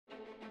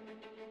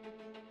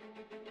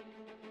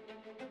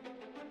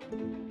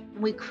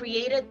We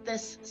created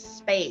this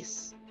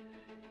space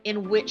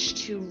in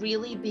which to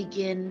really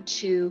begin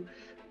to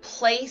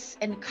place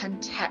and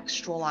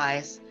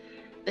contextualize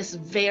this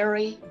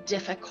very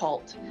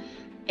difficult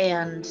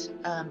and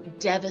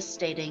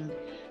devastating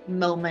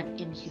moment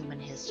in human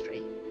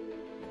history.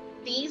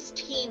 These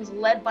teams,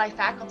 led by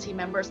faculty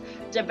members,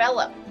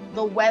 develop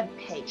the web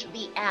page,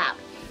 the app,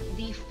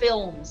 the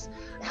films,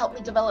 help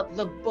me develop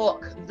the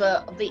book,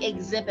 the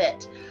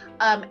exhibit,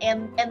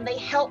 and they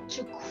help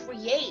to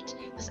create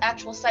this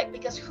actual site,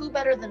 because who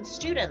better than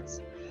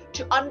students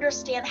to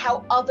understand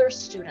how other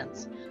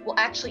students will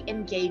actually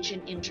engage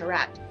and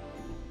interact.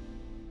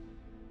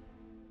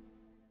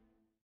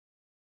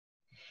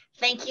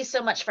 Thank you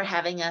so much for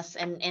having us,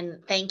 and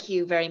thank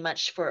you very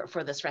much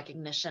for this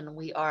recognition.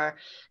 We are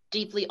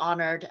deeply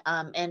honored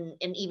and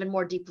even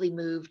more deeply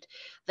moved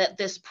that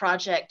this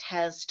project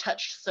has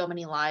touched so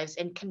many lives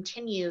and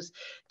continues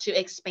to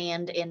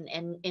expand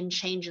and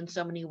change in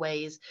so many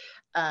ways,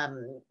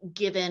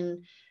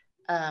 given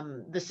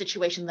the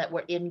situation that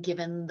we're in,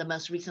 given the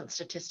most recent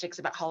statistics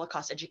about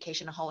Holocaust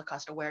education and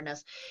Holocaust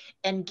awareness,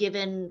 and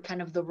given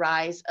kind of the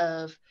rise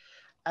of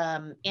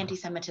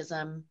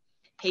anti-Semitism,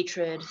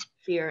 hatred,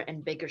 fear,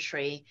 and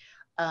bigotry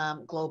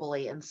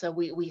globally. And so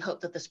we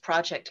hope that this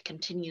project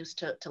continues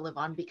to live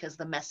on, because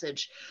the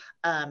message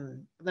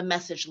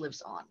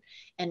lives on.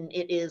 And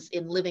it is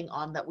in living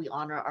on that we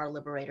honor our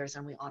liberators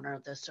and we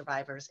honor the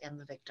survivors and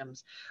the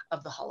victims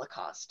of the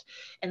Holocaust.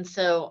 And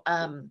so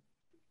I'm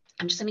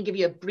just going to give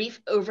you a brief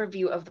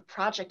overview of the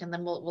project, and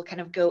then we'll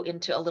kind of go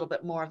into a little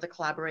bit more of the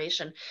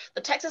collaboration.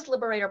 The Texas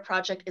Liberator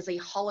Project is a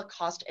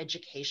Holocaust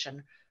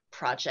education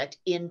project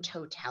in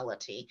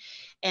totality.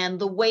 And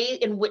the way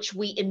in which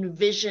we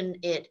envision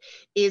it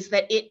is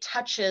that it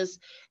touches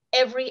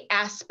every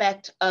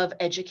aspect of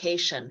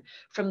education,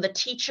 from the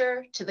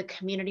teacher to the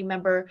community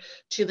member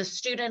to the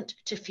student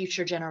to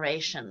future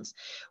generations.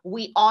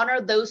 We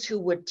honor those who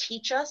would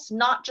teach us,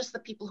 not just the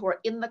people who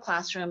are in the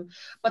classroom,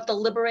 but the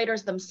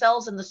liberators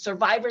themselves and the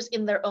survivors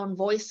in their own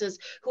voices,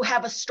 who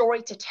have a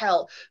story to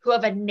tell, who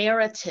have a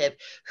narrative,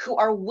 who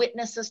are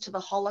witnesses to the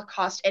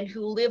Holocaust, and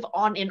who live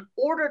on in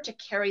order to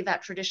carry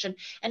that tradition,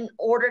 in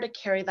order to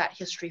carry that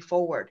history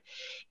forward.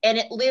 And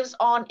it lives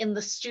on in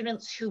the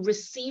students who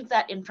receive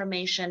that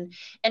information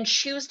and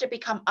choose to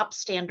become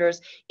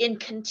upstanders in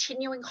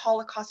continuing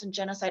Holocaust and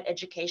genocide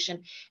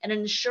education and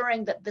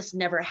ensuring that this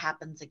never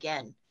happens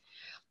again.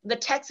 The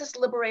Texas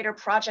Liberator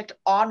Project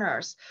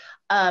honors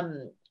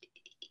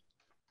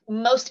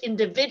most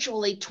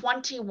individually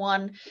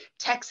 21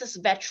 Texas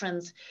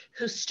veterans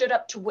who stood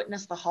up to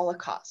witness the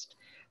Holocaust.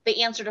 They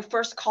answered a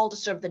first call to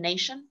serve the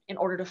nation in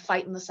order to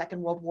fight in the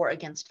Second World War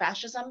against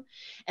fascism,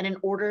 and in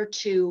order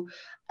to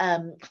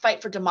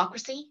fight for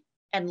democracy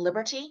and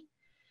liberty.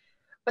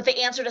 But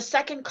they answered a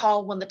second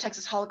call when the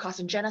Texas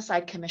Holocaust and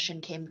Genocide Commission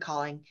came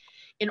calling,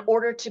 in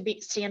order to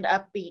stand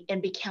up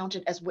and be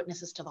counted as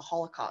witnesses to the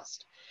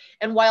Holocaust.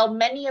 And while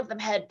many of them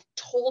had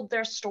told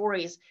their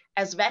stories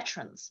as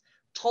veterans,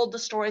 told the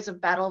stories of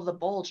Battle of the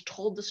Bulge,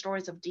 told the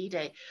stories of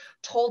D-Day,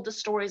 told the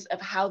stories of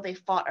how they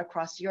fought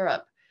across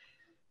Europe,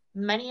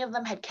 many of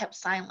them had kept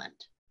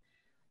silent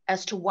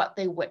as to what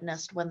they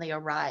witnessed when they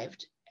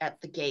arrived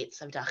at the gates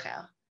of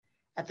Dachau,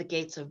 at the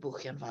gates of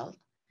Buchenwald,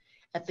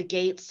 at the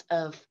gates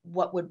of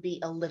what would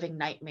be a living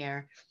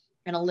nightmare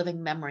and a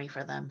living memory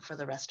for them for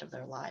the rest of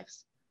their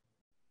lives.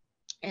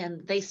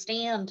 And they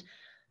stand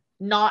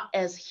not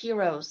as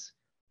heroes,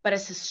 but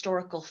as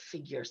historical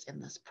figures in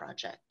this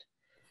project.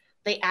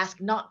 They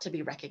ask not to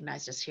be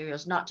recognized as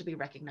heroes, not to be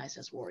recognized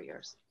as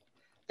warriors.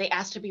 They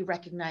ask to be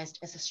recognized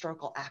as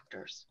historical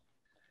actors,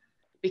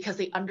 because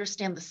they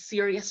understand the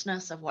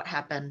seriousness of what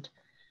happened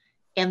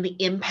and the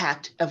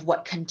impact of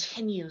what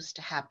continues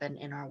to happen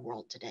in our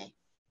world today.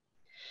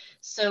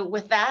 So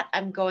with that,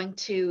 I'm going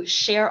to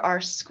share our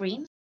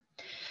screen.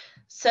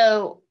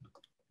 So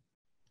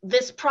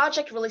this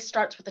project really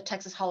starts with the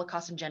Texas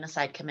Holocaust and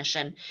Genocide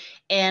Commission.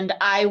 And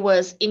I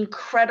was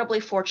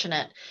incredibly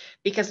fortunate,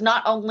 because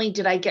not only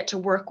did I get to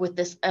work with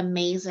this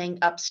amazing,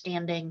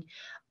 upstanding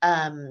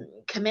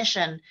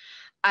commission,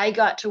 I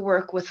got to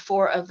work with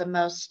 4 of the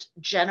most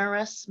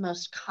generous,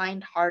 most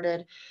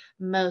kind-hearted,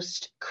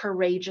 most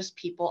courageous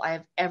people I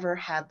have ever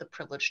had the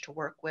privilege to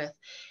work with.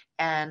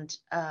 And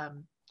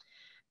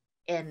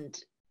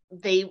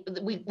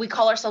we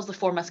call ourselves the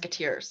 4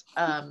 Musketeers.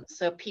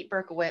 So Pete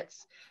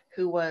Berkowitz,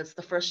 who was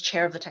the first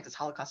chair of the Texas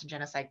Holocaust and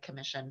Genocide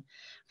Commission,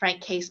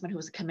 Frank Caseman, who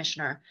was a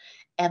commissioner,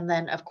 and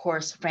then, of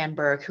course, Fran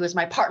Berg, who is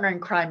my partner in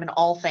crime in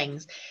all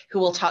things, who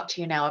will talk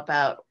to you now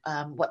about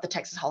what the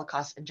Texas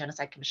Holocaust and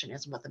Genocide Commission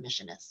is and what the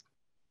mission is.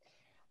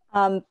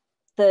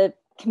 The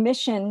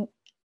commission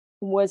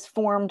was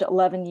formed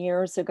 11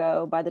 years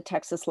ago by the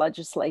Texas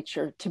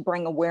legislature to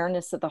bring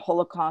awareness of the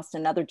Holocaust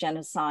and other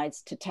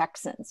genocides to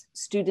Texans,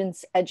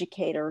 students,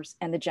 educators,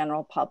 and the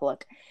general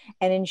public,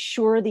 and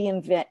ensure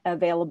the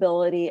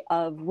availability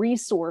of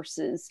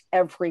resources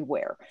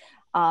everywhere.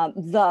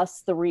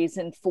 Thus, the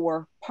reason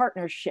for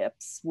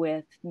partnerships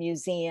with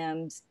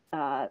museums,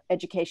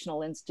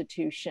 educational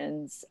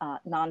institutions,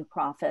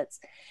 nonprofits.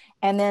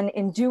 And then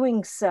in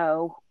doing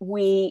so,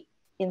 we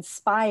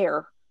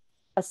inspire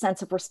a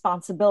sense of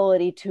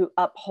responsibility to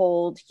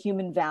uphold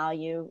human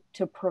value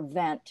to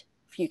prevent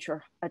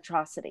future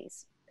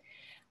atrocities.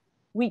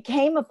 We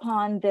came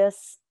upon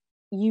this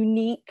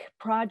unique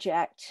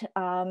project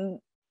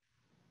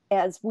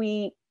as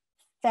we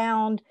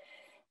found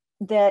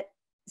that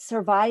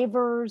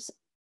survivors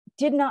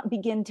did not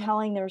begin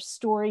telling their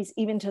stories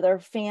even to their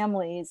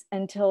families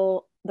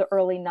until the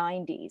early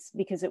 90s,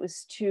 because it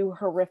was too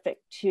horrific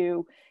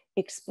to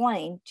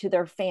explain to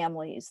their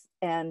families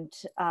and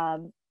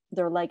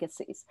their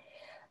legacies.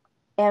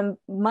 And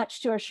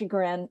much to our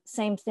chagrin,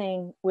 same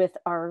thing with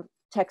our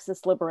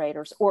Texas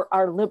liberators, or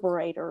our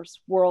liberators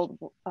all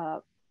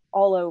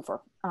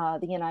over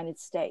the United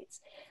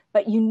States.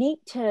 But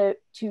unique to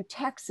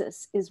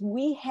Texas is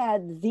we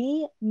had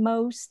the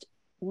most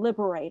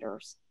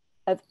liberators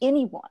of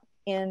anyone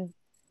in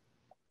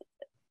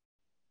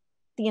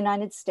the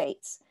United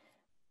States.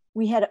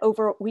 We have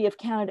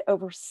counted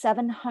over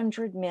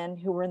 700 men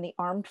who were in the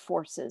armed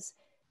forces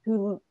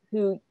who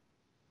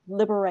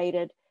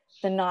liberated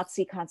the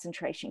Nazi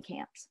concentration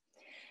camps.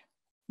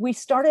 We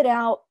started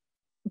out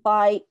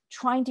by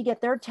trying to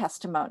get their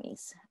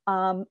testimonies.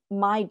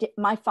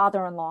 My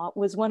father-in-law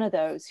was one of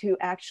those who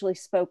actually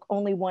spoke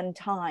only one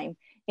time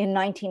in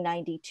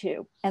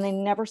 1992, and they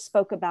never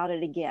spoke about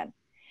it again.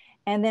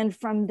 And then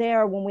from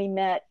there, when we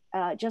met,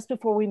 just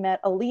before we met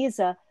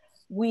Eliza,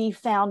 we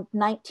found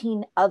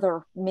 19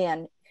 other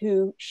men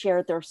who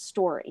shared their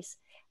stories.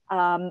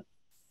 And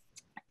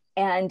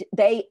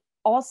they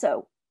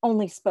also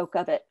only spoke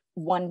of it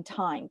one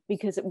time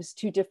because it was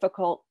too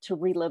difficult to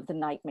relive the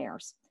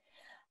nightmares.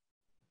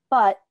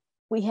 But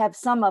we have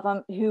some of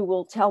them who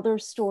will tell their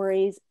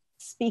stories,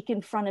 speak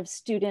in front of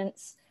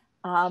students.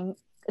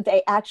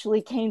 They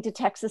actually came to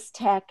Texas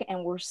Tech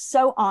and were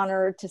so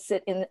honored to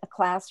sit in a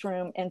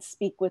classroom and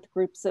speak with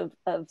groups of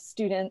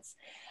students.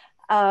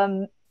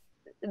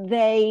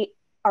 They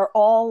are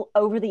all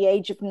over the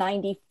age of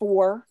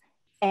 94.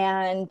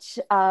 And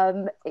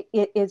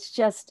it's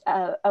just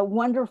a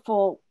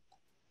wonderful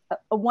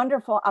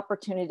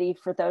opportunity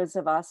for those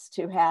of us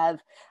to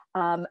have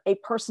a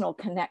personal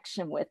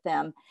connection with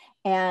them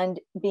and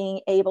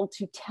being able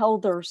to tell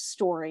their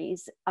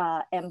stories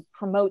and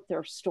promote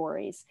their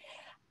stories.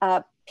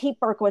 Pete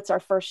Berkowitz, our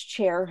first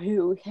chair,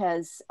 who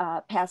has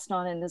passed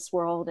on in this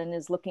world and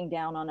is looking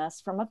down on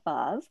us from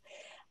above,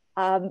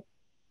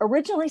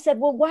 originally said,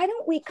 well, why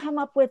don't we come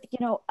up with,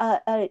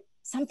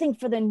 something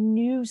for the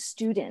new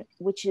student,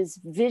 which is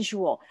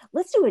visual.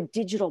 Let's do a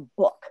digital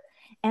book.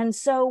 And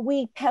so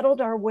we peddled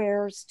our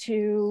wares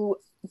to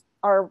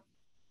our,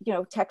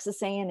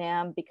 Texas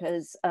A&M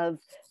because of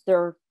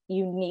their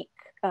unique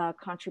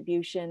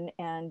contribution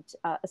and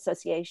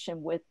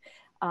association with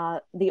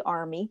the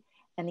Army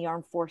and the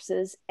armed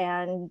forces.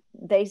 And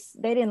they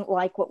didn't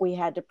like what we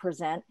had to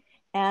present.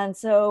 And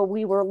so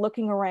we were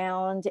looking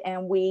around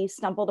and we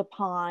stumbled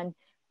upon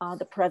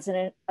the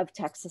president of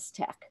Texas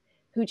Tech,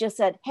 who just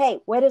said, hey,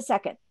 wait a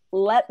second,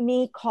 let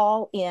me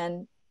call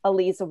in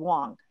Eliza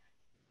Wong.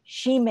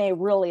 She may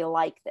really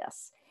like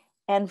this.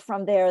 And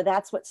from there,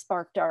 that's what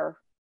sparked our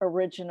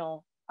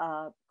original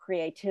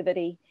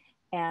creativity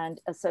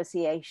and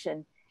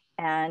association.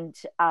 And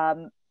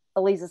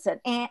Eliza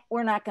said,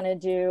 we're not going to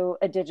do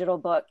a digital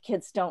book.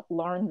 Kids don't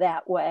learn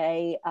that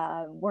way.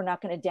 We're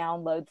not going to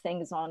download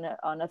things on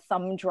a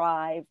thumb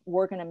drive.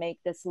 We're going to make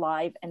this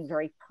live and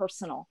very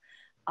personal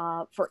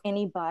for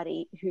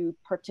anybody who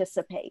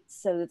participates.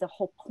 So the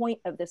whole point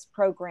of this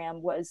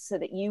program was so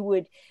that you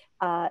would,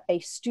 a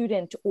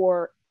student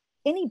or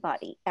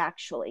anybody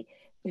actually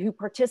who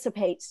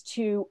participates,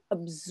 to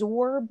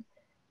absorb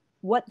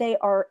what they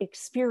are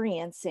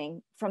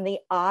experiencing from the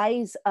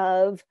eyes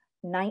of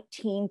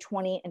 19,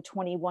 20, and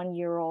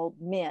 21-year-old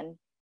men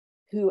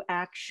who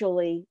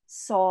actually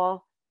saw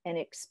and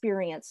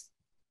experienced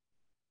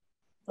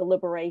the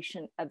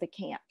liberation of the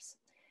camps.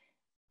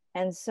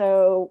 And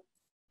so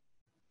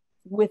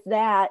with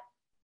that,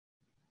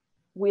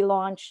 we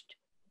launched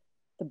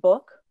the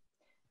book.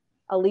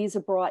 Eliza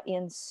brought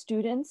in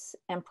students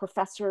and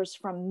professors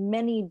from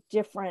many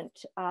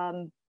different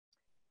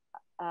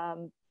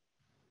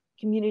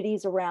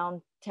communities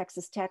around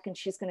Texas Tech, and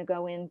she's going to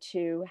go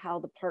into how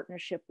the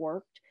partnership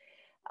worked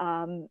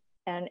and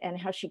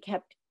how she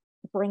kept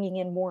bringing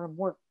in more and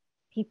more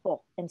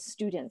people and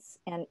students,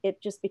 and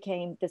it just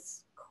became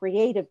this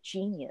creative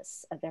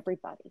genius of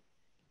everybody.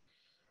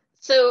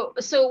 So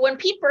when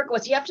Pete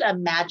Berkowitz, you have to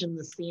imagine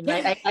the scene,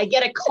 right? I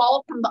get a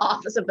call from the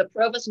office of the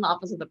provost and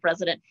office of the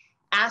president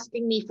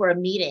asking me for a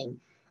meeting,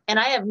 and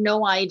I have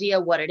no idea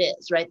what it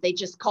is, right? They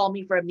just call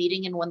me for a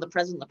meeting, and when the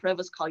president and the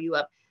provost call you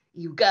up,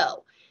 you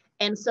go.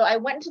 And so I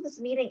went to this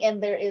meeting,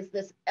 and there is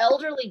this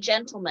elderly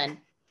gentleman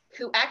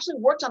who actually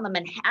worked on the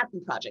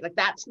Manhattan Project. Like,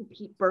 that's who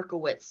Pete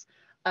Berkowitz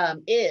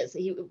is.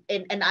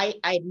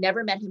 I'd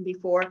never met him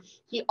before.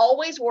 He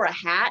always wore a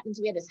hat, and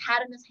so he had his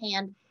hat in his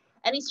hand,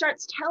 and he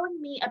starts telling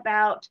me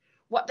about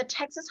what the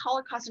Texas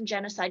Holocaust and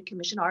Genocide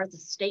Commission are, the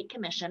state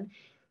commission.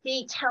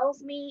 He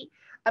tells me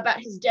about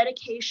his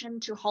dedication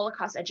to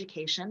Holocaust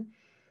education.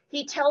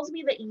 He tells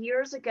me that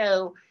years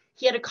ago,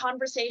 he had a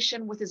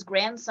conversation with his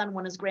grandson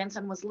when his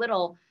grandson was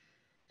little,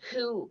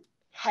 who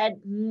had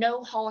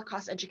no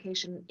Holocaust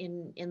education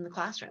in the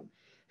classroom,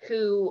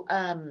 who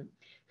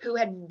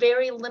had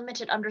very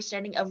limited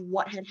understanding of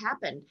what had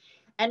happened.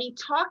 And he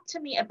talked to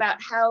me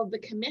about how the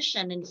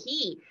commission and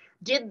he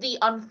did the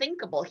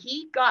unthinkable.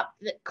 He got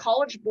the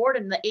College Board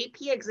and the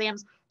AP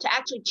exams to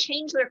actually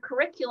change their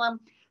curriculum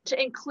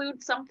to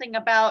include something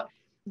about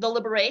the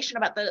liberation,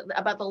 about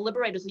the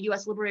liberators, the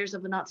US liberators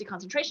of the Nazi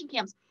concentration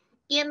camps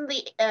in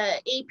the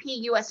AP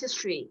US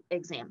history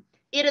exam.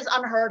 It is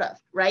unheard of,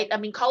 right? I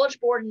mean, College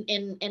Board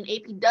in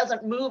AP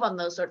doesn't move on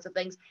those sorts of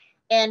things.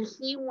 And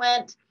he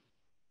went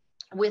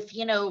with,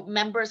 you know,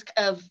 members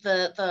of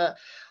the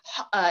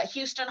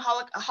Houston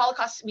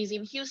Holocaust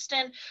Museum,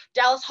 Houston,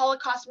 Dallas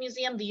Holocaust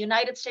Museum, the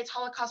United States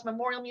Holocaust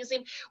Memorial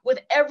Museum, with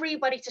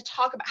everybody to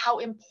talk about how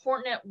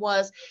important it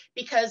was,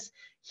 because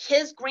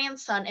his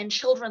grandson and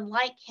children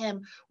like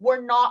him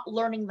were not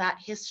learning that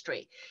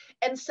history.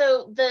 And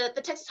so the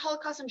Texas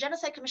Holocaust and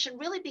Genocide Commission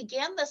really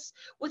began this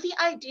with the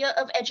idea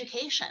of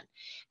education.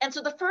 And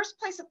so the first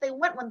place that they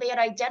went, when they had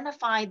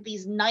identified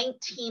these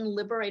 19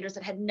 liberators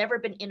that had never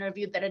been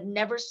interviewed, that had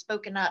never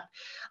spoken up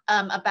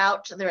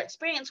about their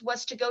experience,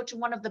 was to go to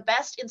one of the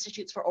best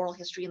institutes for oral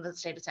history in the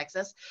state of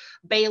Texas,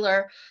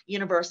 Baylor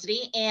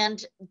University.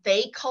 And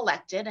they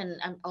collected,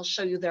 and I'll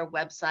show you their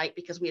website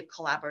because we have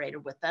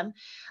collaborated with them.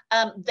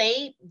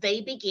 They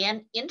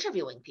began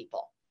interviewing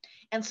people.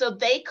 And so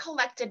they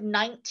collected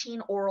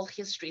 19 oral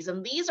histories.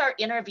 And these are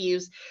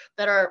interviews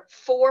that are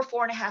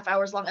 4.5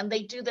 hours long. And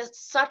they do this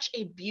such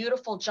a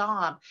beautiful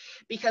job,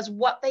 because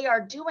what they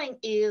are doing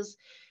is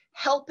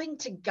helping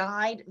to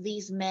guide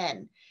these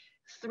men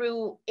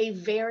through a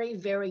very,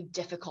 very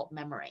difficult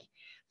memory,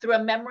 through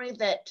a memory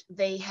that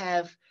they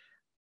have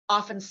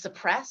often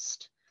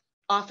suppressed,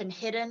 often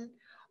hidden,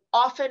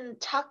 often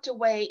tucked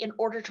away in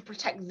order to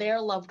protect their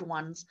loved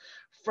ones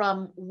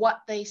from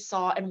what they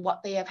saw and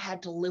what they have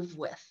had to live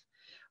with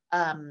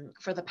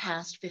for the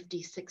past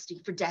 50,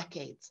 60, for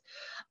decades.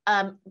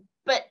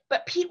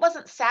 But Pete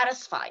wasn't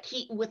satisfied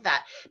with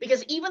that,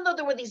 because even though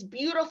there were these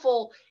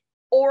beautiful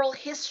oral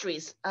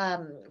histories,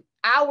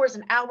 hours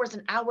and hours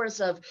and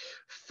hours of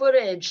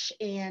footage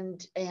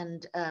and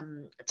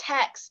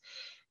text,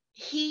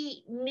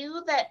 he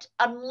knew that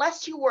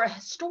unless you were a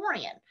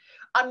historian,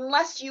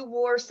 unless you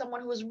were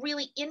someone who was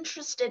really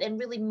interested and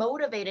really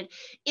motivated,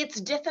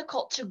 it's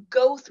difficult to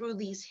go through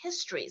these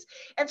histories.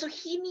 And so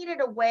he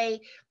needed a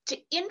way to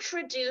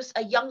introduce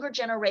a younger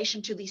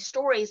generation to these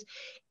stories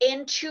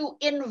and to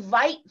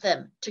invite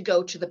them to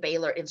go to the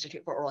Baylor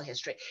Institute for Oral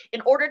History,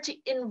 in order to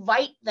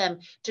invite them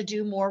to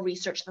do more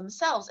research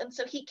themselves. And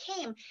so he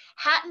came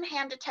hat in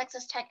hand to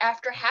Texas Tech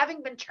after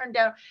having been turned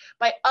down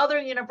by other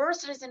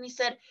universities. And he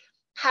said,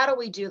 how do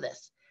we do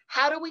this?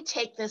 How do we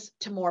take this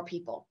to more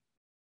people?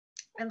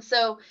 And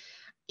so,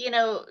 you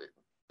know,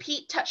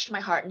 Pete touched my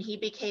heart, and he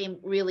became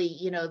really,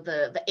 you know,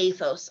 the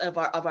ethos of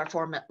our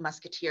four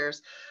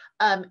musketeers.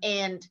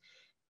 And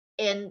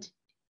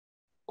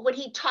when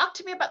he talked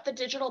to me about the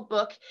digital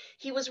book,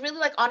 he was really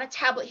like on a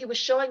tablet. He was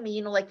showing me,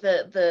 you know, like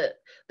the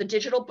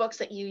digital books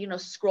that you know,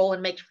 scroll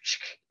and make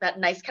that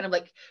nice kind of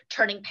like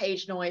turning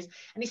page noise.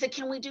 And he said,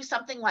 can we do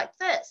something like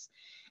this?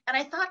 And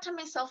I thought to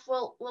myself,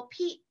 well,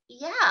 Pete,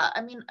 yeah,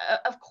 I mean,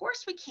 of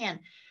course we can,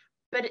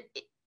 but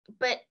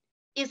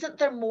isn't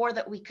there more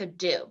that we could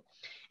do?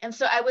 And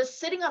so I was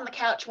sitting on the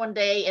couch one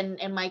day,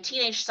 and my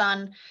teenage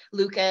son,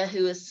 Luca,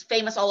 who is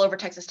famous all over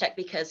Texas Tech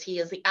because he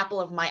is the apple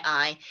of my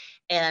eye,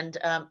 and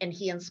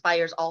he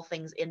inspires all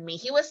things in me.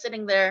 He was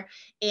sitting there,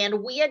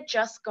 and we had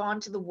just gone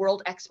to the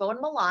World Expo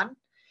in Milan.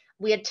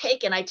 I'd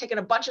taken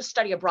a bunch of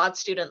study abroad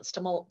students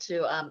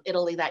to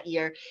Italy that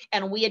year,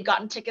 and we had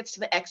gotten tickets to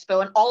the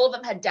expo, and all of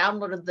them had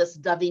downloaded this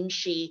Da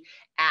Vinci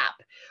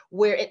app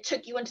where it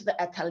took you into the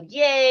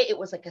atelier. It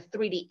was like a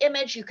 3D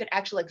image. You could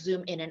actually like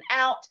zoom in and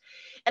out.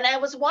 And I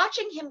was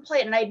watching him play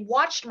it, and I'd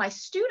watched my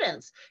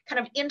students kind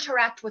of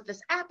interact with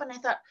this app, and I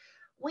thought,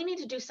 we need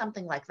to do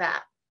something like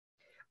that.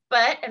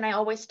 But, and I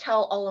always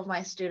tell all of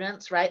my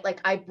students, right,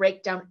 like I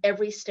break down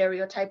every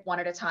stereotype one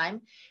at a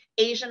time.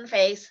 Asian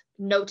face,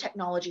 no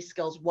technology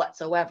skills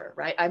whatsoever,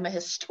 right? I'm a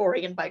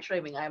historian by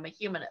training. I am a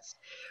humanist,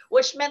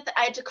 which meant that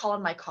I had to call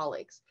on my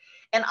colleagues.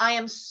 And I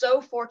am so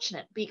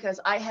fortunate because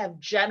I have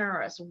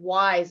generous,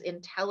 wise,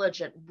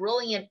 intelligent,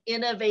 brilliant,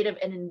 innovative,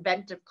 and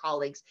inventive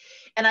colleagues.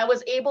 And I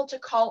was able to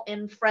call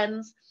in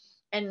friends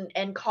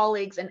and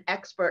colleagues and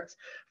experts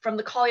from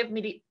the College of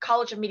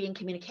Media and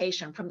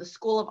Communication, from the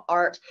School of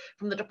Art,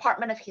 from the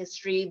Department of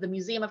History, the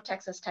Museum of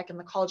Texas Tech, and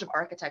the College of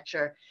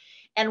Architecture.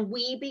 And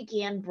we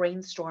began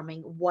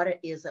brainstorming what it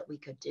is that we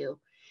could do.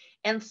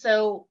 And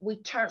so we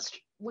turned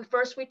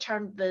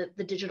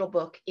the digital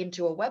book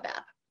into a web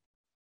app.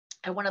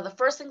 And one of the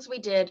first things we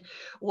did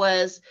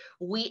was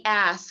we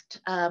asked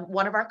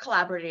one of our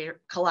collaborators,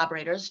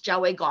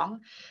 Jiawei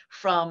Gong,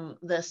 from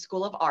the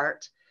School of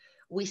Art.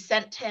 We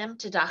sent him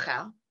to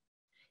Dachau.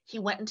 He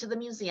went into the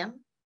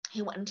museum,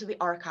 he went into the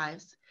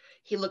archives,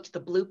 he looked at the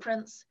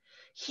blueprints,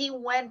 he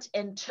went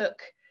and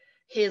took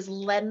his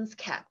lens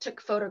cap, took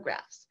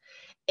photographs,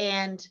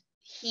 and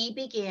he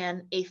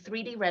began a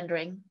 3D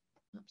rendering.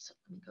 Oops,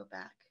 let me go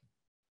back.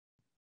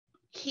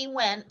 He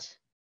went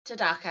to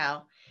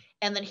Dachau,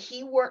 and then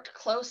he worked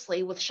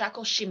closely with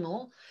Shackle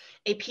Shimul,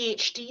 a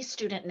PhD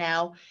student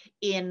now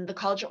in the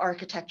College of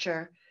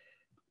Architecture,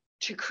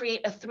 to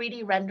create a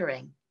 3D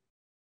rendering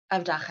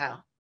of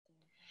Dachau,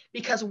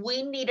 because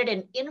we needed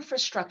an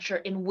infrastructure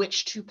in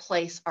which to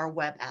place our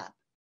web app.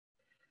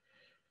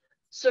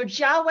 So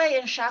Jiawei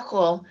and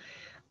Shackle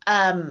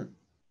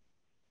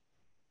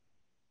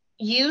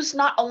used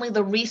not only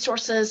the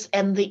resources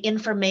and the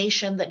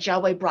information that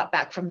Jiawei brought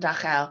back from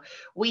Dachau,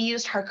 we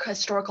used her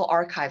historical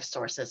archive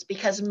sources,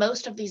 because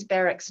most of these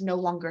barracks no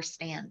longer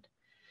stand.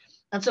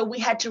 And so we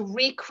had to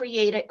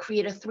recreate it,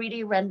 create a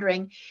 3D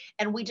rendering,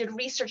 and we did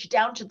research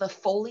down to the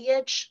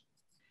foliage,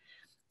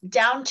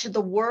 down to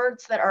the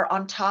words that are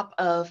on top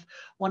of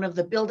one of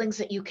the buildings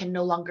that you can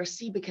no longer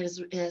see because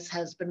it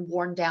has been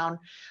worn down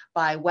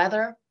by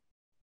weather.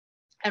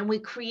 And we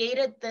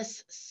created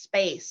this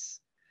space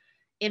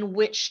in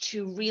which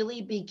to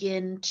really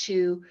begin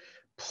to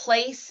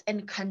place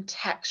and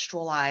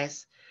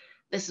contextualize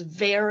this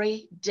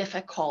very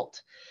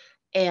difficult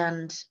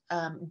and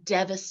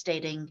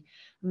devastating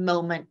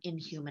moment in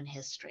human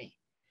history.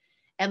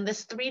 And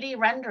this 3D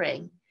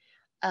rendering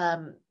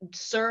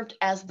served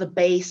as the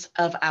base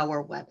of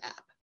our web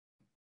app.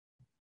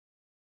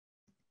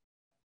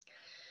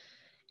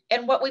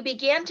 And what we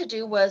began to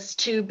do was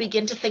to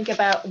begin to think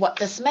about what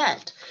this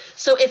meant.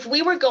 So if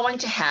we were going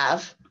to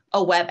have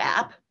a web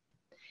app,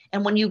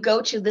 and when you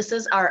go to, this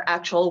is our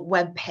actual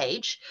web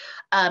page,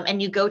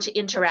 and you go to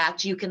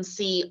interact, you can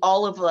see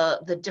all of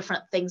the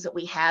different things that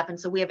we have. And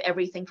so we have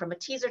everything from a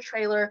teaser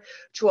trailer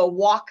to a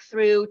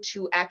walkthrough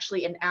to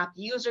actually an app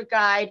user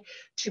guide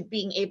to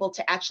being able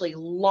to actually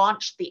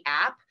launch the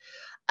app.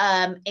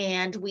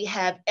 And we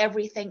have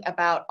everything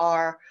about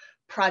our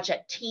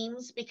project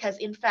teams, because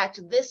in fact,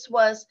 this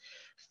was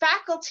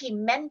faculty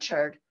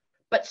mentored,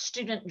 but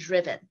student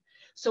driven.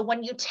 So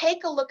when you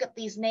take a look at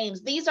these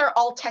names, these are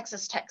all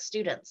Texas Tech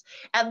students.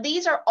 And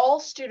these are all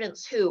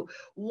students who,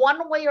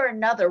 one way or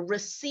another,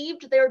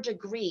 received their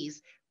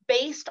degrees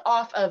based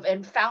off of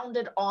and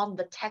founded on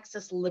the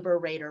Texas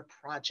Liberator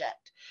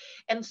project.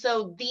 And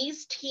so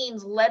these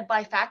teams, led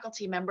by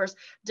faculty members,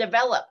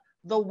 develop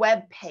the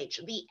web page,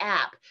 the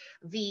app,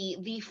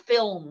 the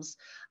films,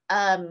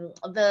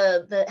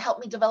 help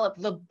me develop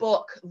the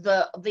book,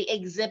 the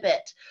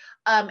exhibit,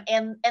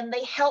 and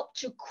they help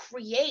to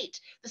create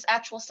this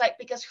actual site,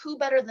 because who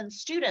better than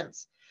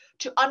students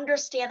to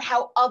understand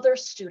how other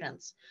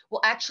students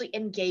will actually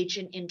engage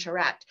and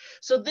interact.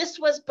 So this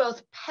was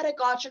both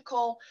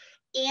pedagogical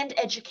and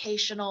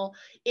educational.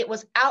 It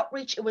was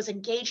outreach, it was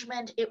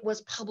engagement, it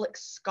was public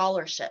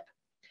scholarship.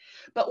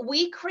 But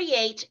we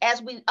create,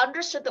 as we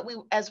understood that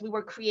as we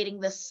were creating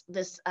this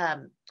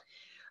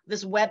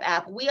web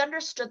app, we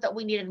understood that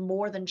we needed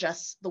more than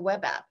just the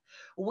web app.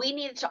 We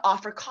needed to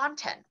offer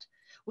content.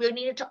 We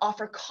needed to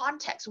offer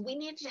context. We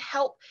needed to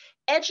help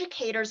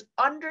educators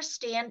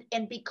understand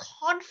and be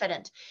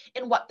confident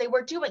in what they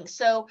were doing.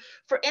 So,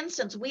 for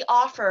instance, we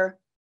offer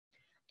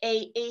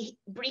a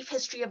brief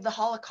history of the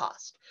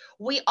Holocaust.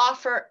 We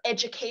offer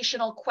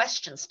educational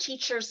questions.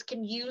 Teachers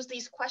can use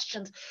these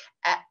questions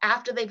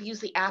after they've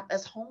used the app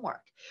as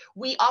homework.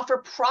 We offer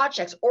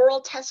projects,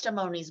 oral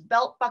testimonies,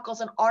 belt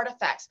buckles and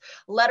artifacts,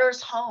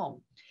 letters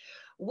home.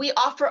 We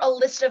offer a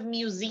list of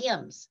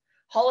museums,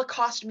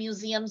 Holocaust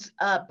museums,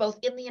 both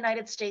in the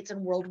United States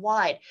and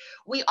worldwide.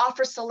 We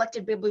offer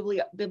selected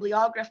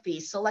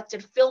bibliographies,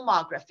 selected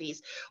filmographies.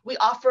 We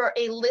offer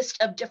a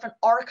list of different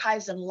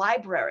archives and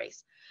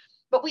libraries.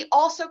 But we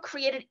also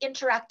created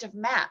interactive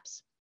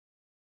maps.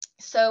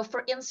 So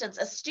for instance,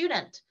 a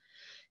student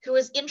who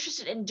is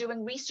interested in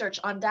doing research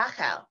on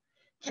Dachau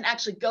can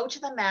actually go to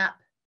the map,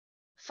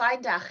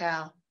 find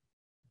Dachau,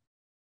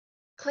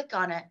 click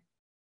on it,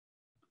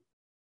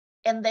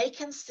 and they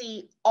can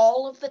see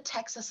all of the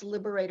Texas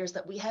liberators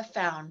that we have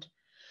found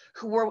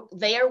who were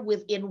there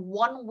within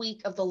 1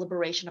 week of the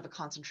liberation of a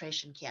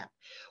concentration camp.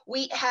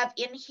 We have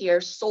in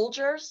here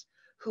soldiers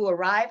who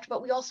arrived,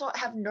 but we also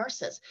have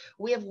nurses.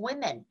 We have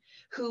women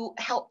who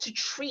helped to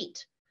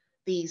treat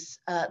these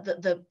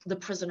the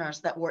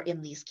prisoners that were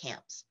in these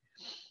camps.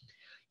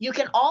 You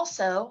can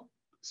also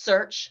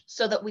search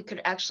so that we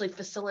could actually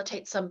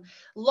facilitate some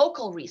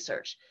local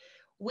research.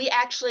 We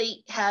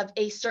actually have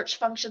a search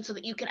function so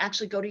that you can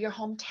actually go to your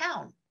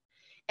hometown.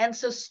 And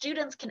so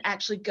students can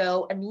actually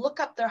go and look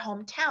up their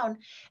hometown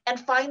and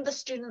find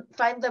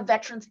the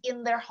veterans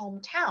in their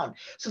hometown,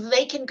 so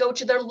they can go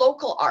to their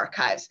local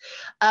archives,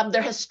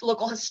 their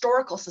local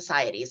historical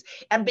societies,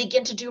 and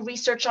begin to do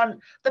research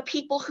on the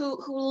people who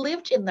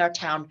lived in their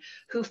town,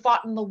 who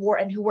fought in the war,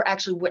 and who were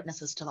actually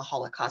witnesses to the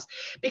Holocaust.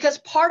 Because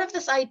part of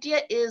this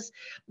idea is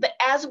that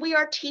as we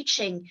are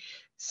teaching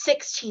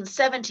 16,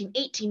 17,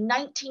 18,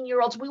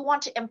 19-year-olds, we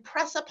want to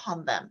impress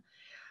upon them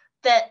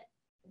that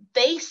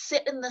they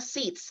sit in the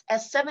seats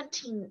as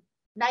 17,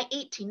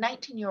 18,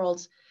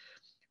 19-year-olds,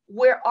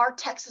 where our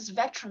Texas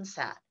veterans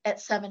sat at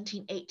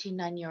 17, 18,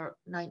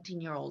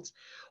 19-year-olds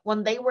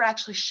when they were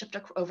actually shipped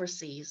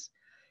overseas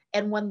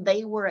and when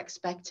they were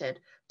expected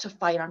to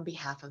fight on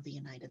behalf of the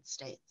United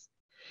States.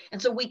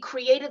 And so we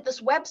created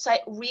this website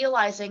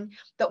realizing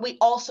that we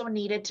also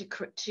needed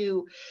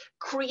to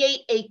create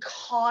a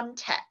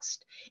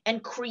context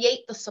and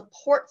create the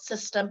support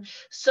system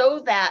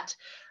so that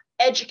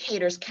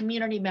educators,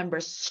 community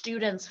members,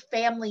 students,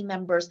 family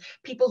members,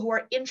 people who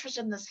are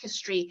interested in this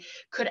history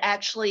could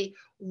actually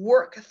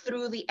work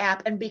through the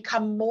app and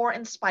become more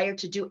inspired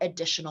to do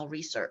additional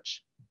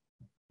research.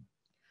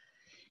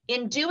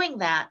 In doing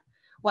that,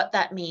 what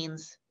that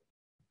means,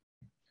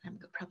 I'm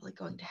probably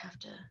going to have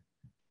to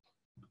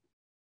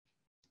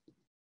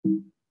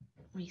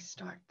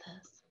restart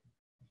this,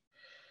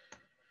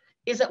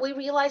 is that we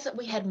realized that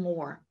we had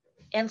more.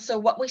 And so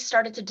what we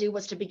started to do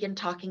was to begin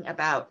talking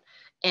about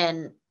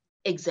an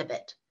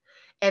exhibit.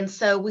 And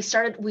so we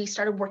started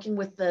working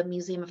with the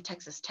Museum of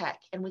Texas Tech,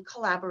 and we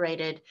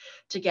collaborated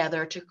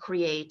together to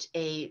create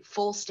a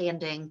full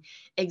standing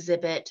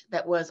exhibit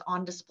that was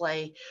on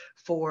display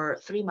for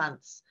 3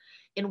 months,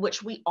 in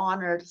which we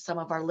honored some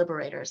of our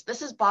liberators.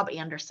 This is Bob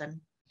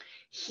Anderson.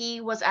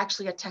 He was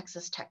actually a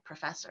Texas Tech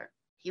professor.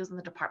 He was in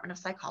the Department of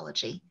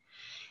Psychology.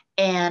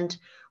 And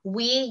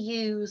we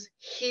use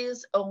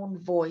his own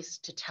voice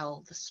to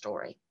tell the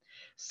story.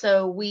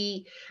 So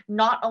we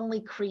not only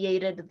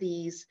created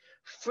these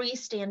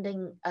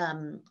freestanding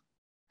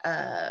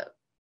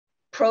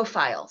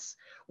profiles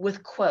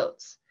with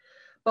quotes,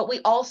 but we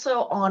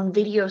also on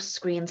video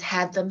screens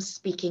had them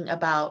speaking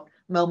about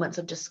moments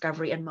of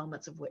discovery and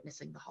moments of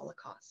witnessing the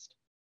Holocaust.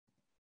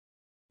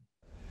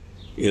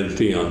 In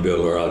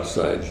Theonville or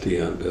outside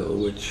Theonville,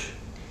 which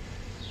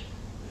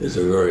is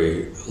a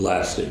very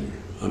lasting,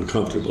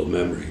 uncomfortable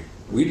memory.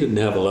 We didn't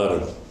have a lot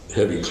of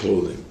heavy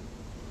clothing.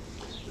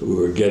 We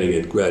were getting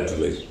it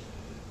gradually,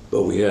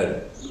 but we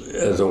had,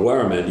 as a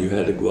wireman, you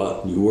had to go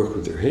out and you work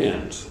with your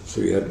hands,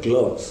 so you had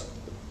gloves.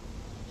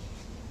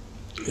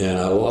 And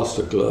I lost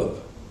a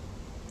glove,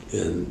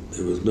 and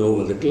there was no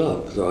other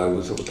glove, so I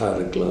was without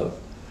a glove.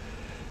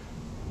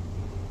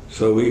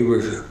 So we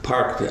were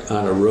parked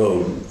on a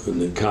road in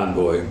the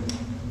convoy,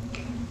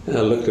 and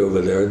I looked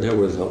over there, and there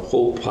was a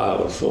whole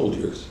pile of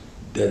soldiers,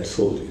 dead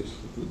soldiers.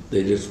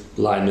 They just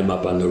lined them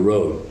up on the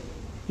road,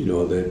 you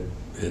know,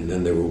 and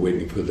then they were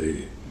waiting for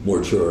the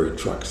mortuary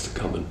trucks to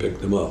come and pick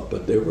them up.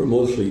 But they were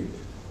mostly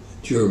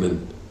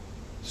German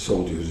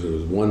soldiers. There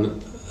was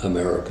one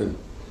American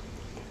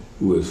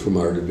who was from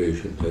our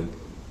division that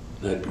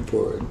night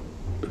before had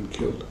been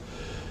killed.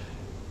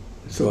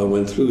 So I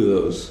went through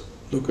those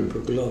looking for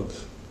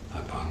gloves.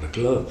 I found a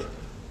glove.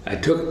 I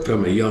took it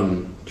from a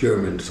young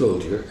German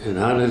soldier, and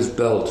on his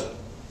belt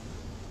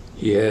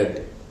he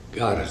had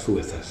 "God is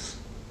with us."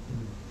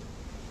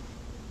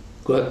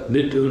 Gott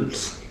mit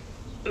uns.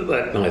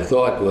 But my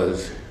thought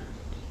was,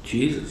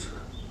 Jesus,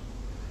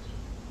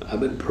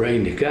 I've been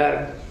praying to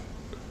God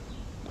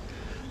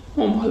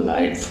all my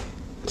life,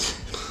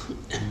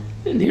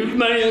 and he was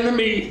my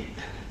enemy.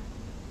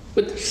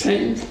 But the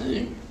same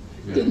thing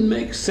didn't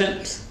make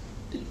sense.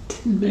 It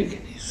didn't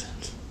make any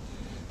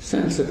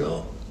sense at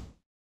all.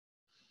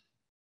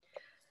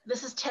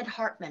 This is Ted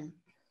Hartman.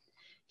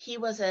 He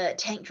was a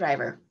tank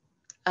driver,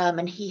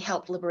 and he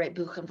helped liberate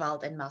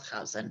Buchenwald and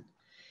Mauthausen.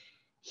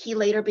 He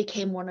later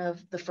became one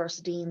of the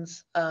first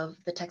deans of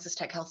the Texas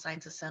Tech Health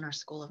Sciences Center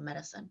School of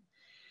Medicine,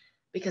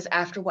 because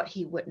after what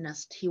he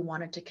witnessed, he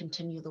wanted to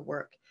continue the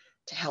work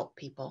to help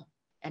people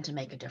and to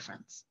make a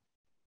difference.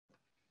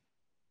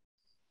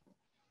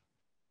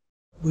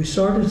 We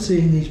started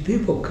seeing these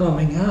people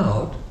coming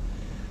out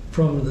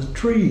from the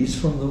trees,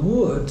 from the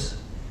woods,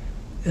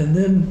 and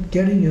then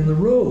getting in the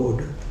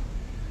road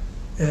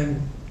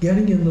and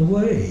getting in the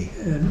way,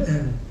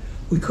 and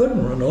we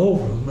couldn't run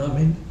over them. I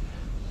mean,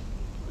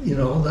 you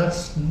know,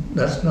 that's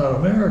not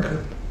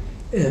America.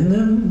 And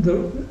then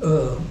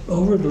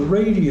over the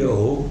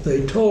radio,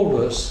 they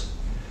told us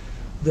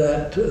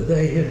that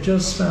they had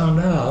just found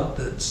out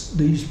that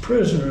these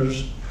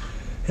prisoners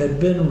had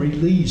been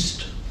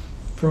released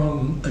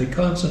from a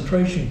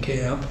concentration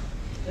camp.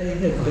 They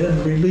had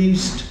been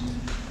released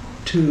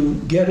to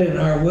get in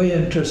our way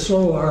and to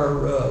slow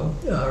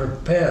our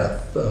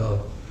path,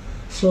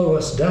 slow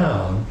us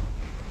down.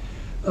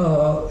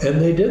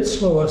 And they did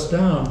slow us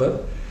down,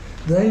 but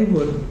they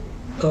would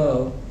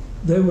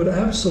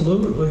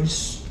absolutely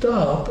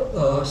stop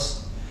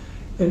us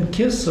and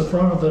kiss the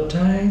front of the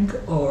tank,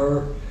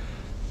 or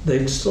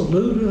they'd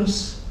salute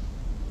us.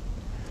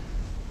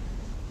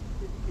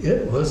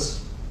 It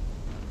was,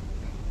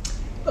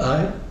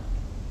 I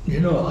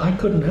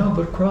couldn't help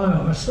but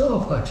cry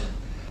myself.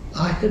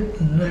 I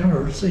had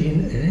never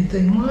seen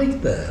anything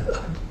like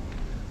that.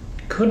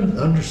 I couldn't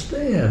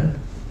understand.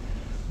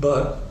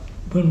 But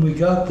when we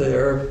got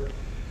there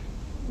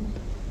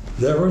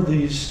were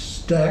these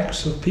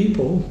stacks of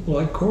people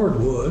like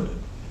cordwood,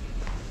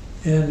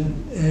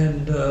 and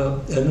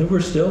there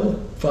were still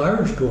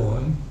fires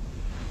going.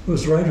 It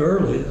was right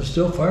early. There were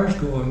still fires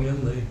going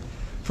in the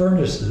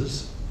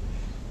furnaces,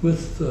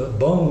 with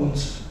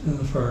bones in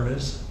the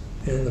furnace.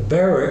 In the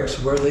barracks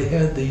where they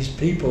had these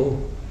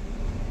people,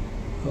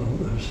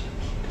 there's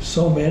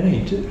so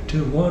many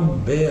to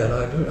one bed.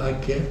 I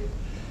can't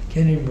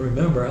even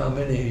remember how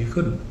many.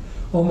 You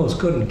almost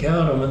couldn't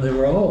count them, and they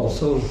were all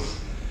so.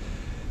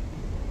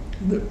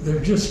 They're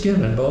just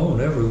skin and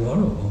bone, every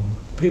one of them.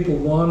 People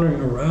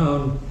wandering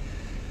around.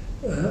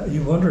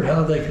 You wondered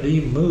how they could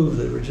even move.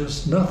 They were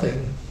just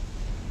nothing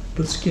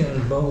but skin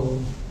and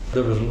bone.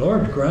 There was a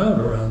large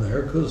ground around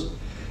there because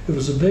it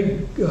was a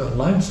big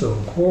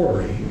limestone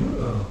quarry,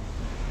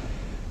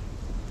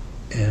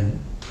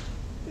 and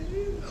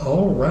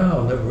all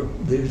around there were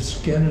these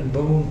skin and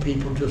bone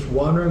people just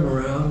wandering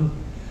around,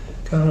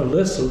 kind of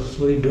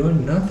listlessly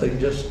doing nothing,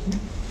 just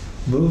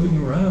moving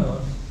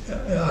around.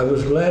 I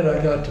was glad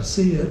I got to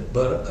see it,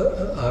 but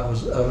I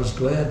was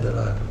glad that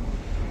I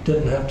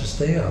didn't have to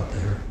stay out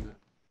there.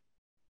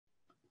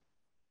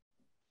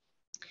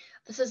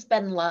 This is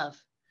Ben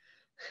Love,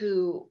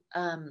 who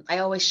I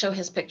always show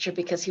his picture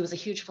because he was a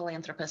huge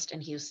philanthropist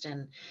in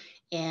Houston,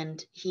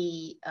 and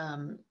he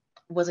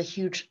was a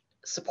huge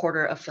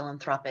supporter of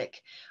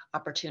philanthropic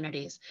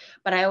opportunities.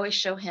 But I always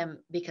show him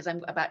because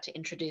I'm about to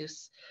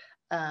introduce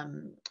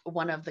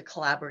one of the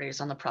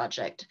collaborators on the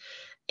project,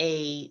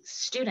 a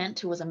student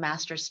who was a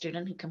master's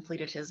student who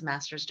completed his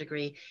master's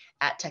degree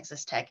at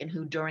Texas Tech, and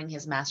who during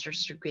his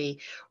master's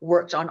degree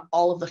worked on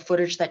all of the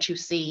footage that you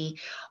see,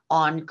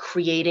 on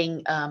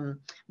creating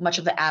much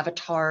of the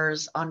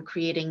avatars, on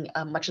creating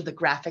much of the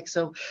graphics.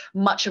 So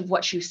much of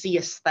what you see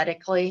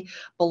aesthetically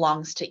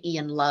belongs to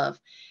Ian Love.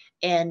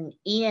 And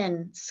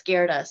Ian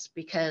scared us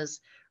because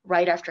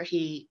right after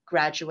he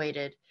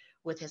graduated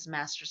with his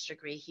master's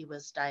degree, he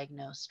was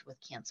diagnosed with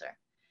cancer.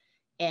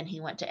 And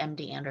he went to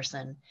MD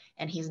Anderson,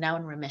 and he's now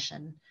in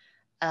remission.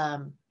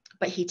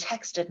 But he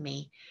texted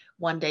me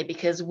one day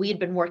because we had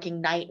been working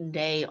night and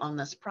day on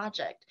this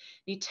project.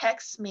 He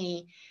texts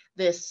me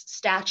this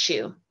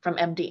statue from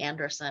MD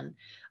Anderson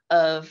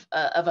of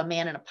a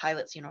man in a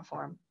pilot's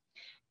uniform.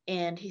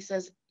 And he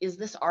says, "Is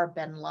this our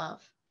Ben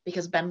Love?"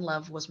 Because Ben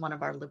Love was one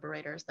of our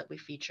liberators that we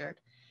featured.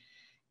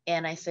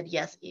 And I said,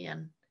 "Yes,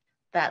 Ian,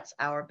 that's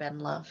our Ben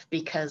Love,"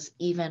 because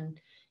even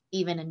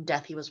in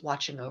death, he was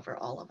watching over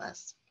all of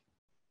us.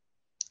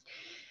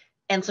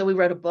 And so we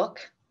wrote a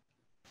book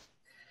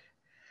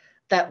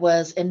that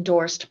was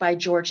endorsed by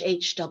George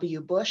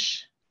H.W.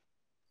 Bush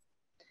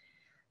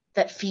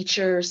that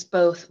features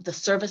both the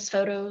service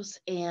photos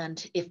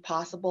and, if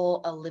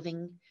possible, a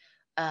living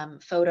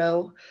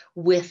photo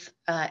with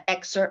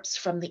excerpts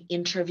from the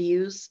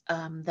interviews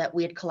that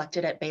we had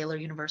collected at Baylor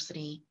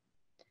University.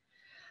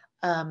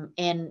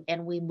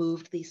 And we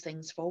moved these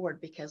things forward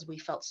because we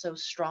felt so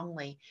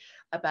strongly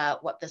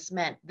about what this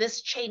meant.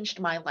 This changed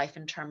my life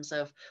in terms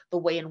of the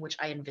way in which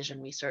I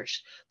envision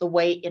research, the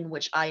way in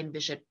which I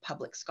envision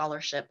public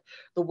scholarship,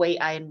 the way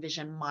I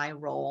envision my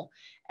role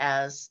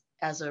as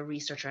a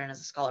researcher and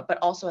as a scholar, but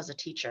also as a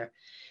teacher.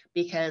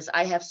 Because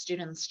I have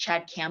students,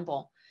 Chad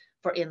Campbell,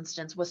 for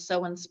instance, was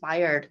so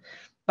inspired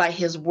by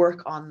his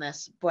work on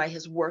this, by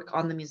his work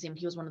on the museum.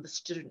 He was one of the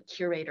student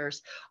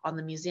curators on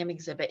the museum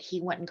exhibit.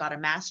 He went and got a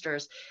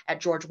master's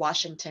at George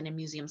Washington in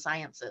museum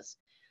sciences.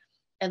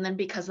 And then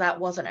because that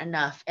wasn't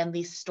enough and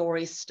these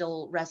stories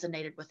still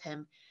resonated with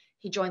him,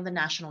 he joined the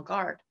National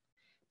Guard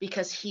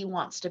because he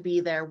wants to be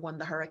there when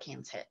the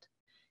hurricanes hit.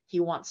 He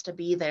wants to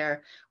be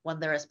there when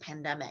there is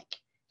pandemic.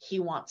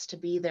 He wants to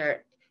be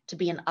there to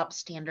be an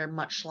upstander,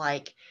 much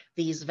like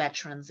these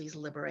veterans, these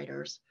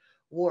liberators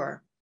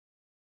were.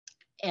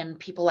 And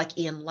people like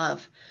Ian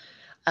Love.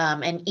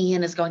 And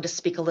Ian is going to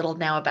speak a little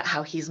now about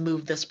how he's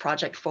moved this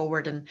project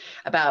forward and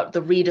about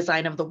the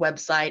redesign of the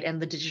website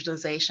and the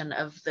digitalization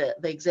of the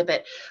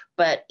exhibit.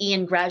 But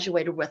Ian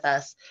graduated with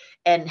us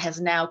and has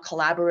now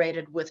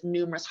collaborated with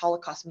numerous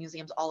Holocaust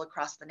museums all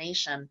across the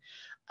nation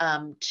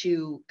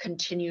to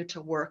continue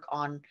to work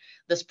on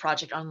this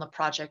project, on the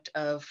project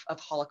of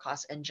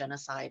Holocaust and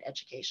genocide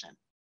education.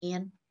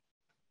 Ian?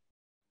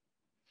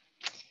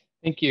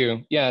 Thank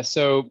you. Yeah,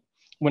 so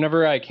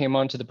whenever I came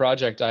onto the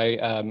project,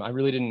 I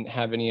really didn't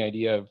have any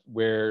idea of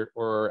where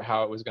or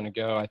how it was going to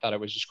go. I thought it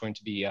was just going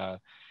to be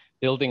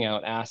building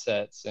out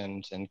assets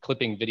and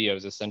clipping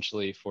videos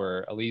essentially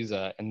for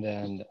Eliza. And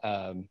then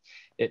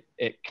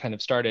it kind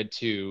of started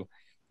to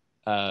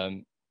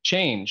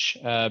change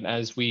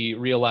as we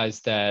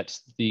realized that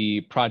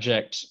the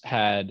project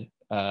had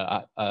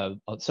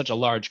such a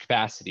large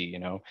capacity, you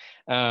know.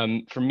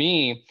 For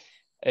me,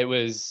 it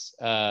was,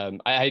 I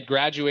had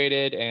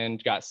graduated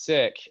and got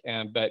sick,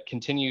 but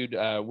continued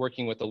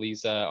working with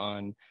Eliza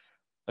on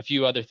a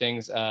few other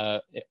things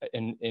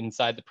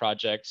inside the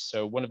project.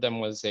 So one of them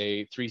was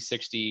a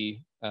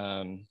 360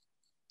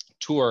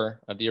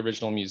 tour of the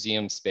original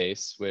museum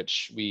space,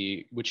 which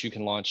you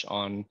can launch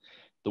on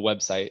the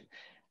website.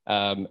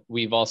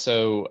 We've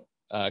also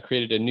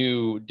created a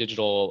new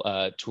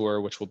digital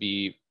tour, which will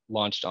be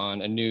launched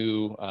on a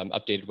new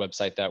updated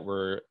website that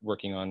we're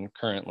working on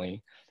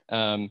currently.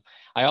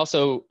 I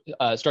also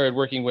started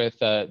working with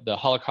the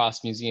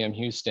Holocaust Museum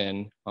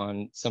Houston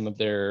on some of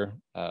their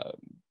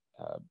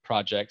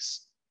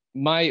projects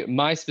what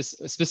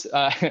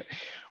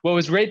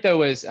was great though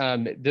was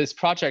this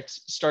project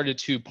started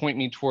to point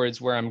me towards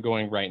where I'm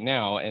going right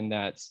now, and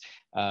that's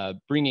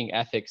bringing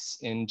ethics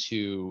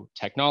into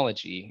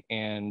technology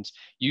and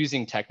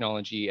using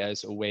technology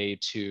as a way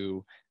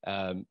to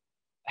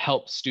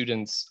help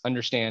students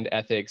understand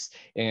ethics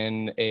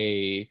in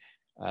a,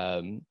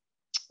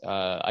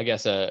 I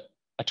guess, a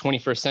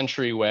 21st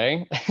century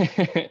way.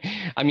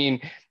 I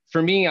mean,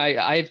 for me,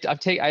 I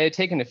had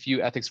taken a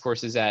few ethics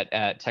courses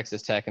at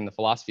Texas Tech in the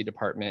philosophy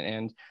department,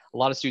 and a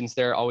lot of students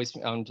there always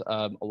found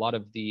a lot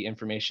of the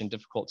information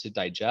difficult to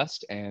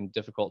digest and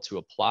difficult to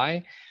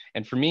apply.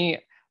 And for me,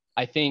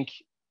 I think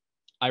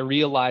I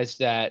realized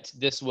that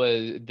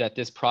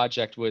this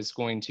project was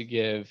going to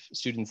give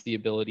students the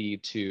ability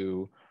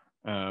to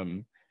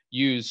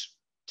use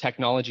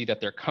technology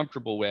that they're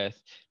comfortable with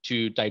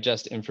to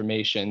digest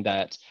information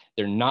that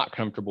they're not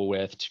comfortable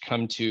with, to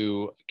come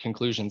to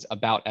conclusions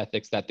about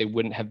ethics that they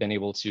wouldn't have been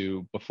able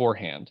to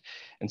beforehand.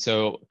 And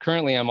so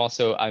currently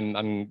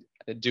I'm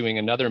doing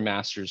another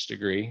master's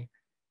degree.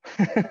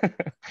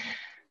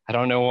 I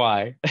don't know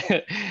why,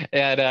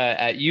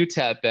 at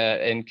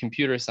UTEP in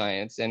computer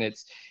science, and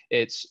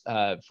it's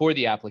for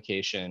the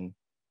application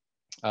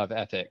of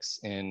ethics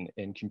in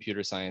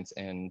computer science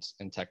and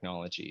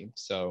technology.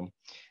 So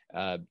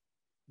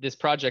this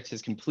project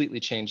has completely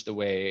changed the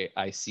way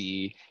I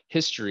see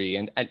history.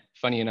 And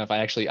funny enough,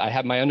 I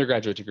have my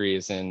undergraduate degree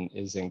is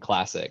in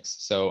classics,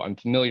 so I'm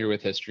familiar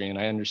with history and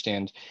I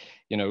understand,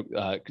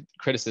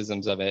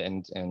 criticisms of it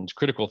and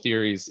critical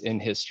theories in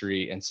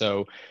history. And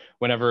so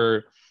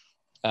whenever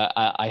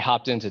I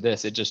hopped into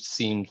this, it just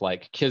seemed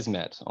like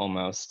kismet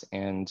almost,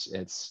 and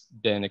it's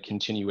been a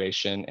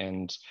continuation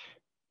and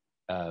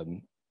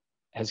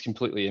has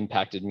completely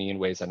impacted me in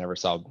ways I never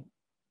saw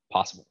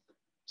possible.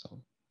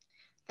 So.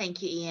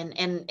 Thank you, Ian.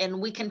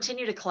 And we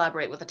continue to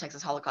collaborate with the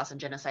Texas Holocaust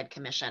and Genocide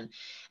Commission.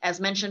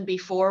 As mentioned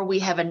before, we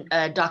have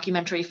a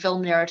documentary,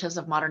 Film Narratives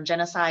of Modern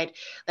Genocide,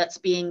 that's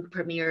being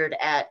premiered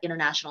at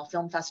international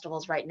film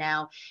festivals right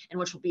now, and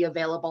which will be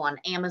available on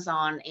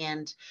Amazon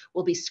and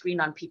will be screened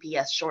on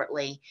PPS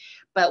shortly.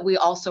 But we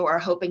also are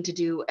hoping to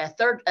do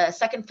a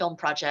second film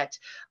project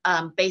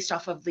based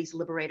off of these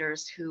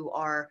liberators who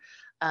are,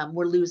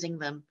 we're losing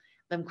them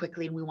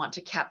quickly, and we want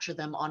to capture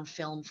them on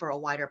film for a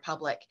wider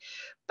public.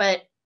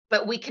 But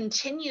we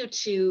continue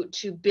to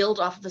build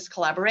off of this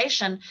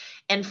collaboration.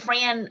 And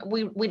Fran,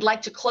 we'd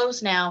like to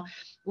close now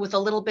with a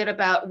little bit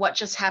about what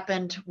just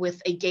happened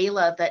with a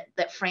gala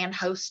that Fran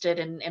hosted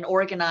and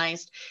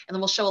organized. And then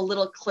we'll show a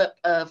little clip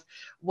of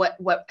what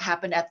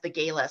happened at the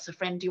gala. So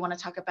Fran, do you want to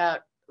talk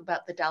about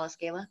the Dallas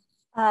Gala?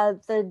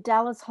 The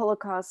Dallas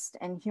Holocaust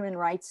and Human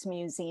Rights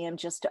Museum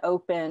just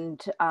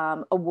opened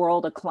a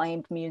world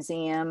acclaimed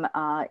museum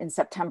in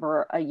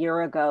September a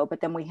year ago, but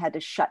then we had to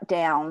shut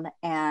down.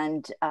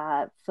 And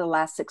for the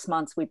last 6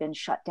 months, we've been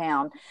shut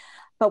down,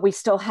 but we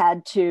still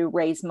had to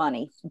raise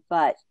money.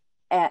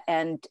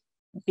 And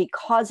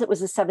because it was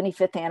the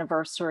 75th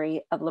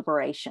anniversary of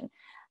liberation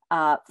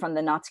from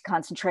the Nazi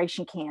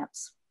concentration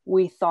camps,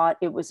 we thought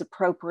it was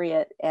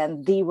appropriate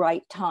and the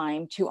right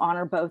time to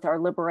honor both our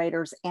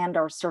liberators and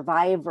our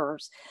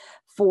survivors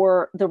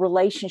for the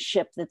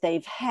relationship that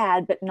they've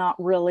had, but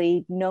not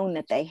really known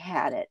that they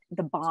had it,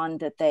 the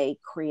bond that they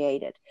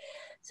created.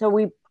 So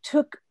we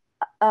took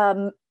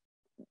the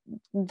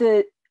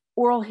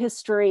oral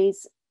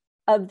histories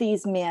of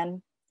these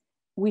men,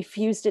 we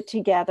fused it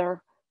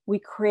together. We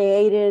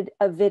created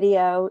a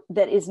video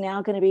that is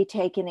now going to be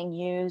taken and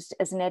used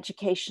as an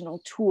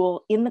educational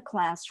tool in the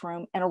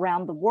classroom and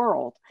around the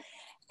world.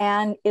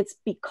 And it's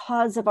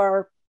because of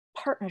our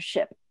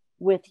partnership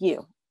with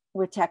you,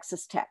 with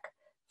Texas Tech,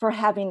 for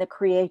having the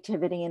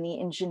creativity and the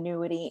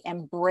ingenuity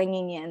and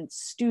bringing in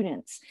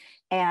students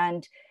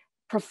and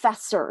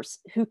professors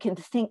who can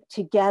think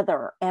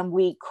together, and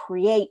we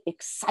create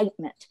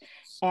excitement.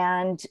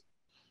 And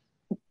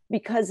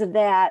because of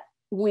that,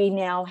 we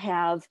now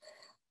have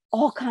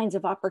all kinds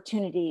of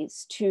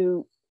opportunities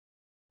to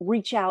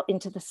reach out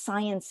into the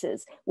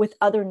sciences with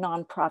other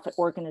nonprofit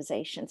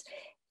organizations.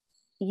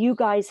 You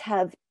guys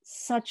have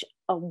such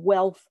a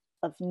wealth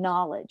of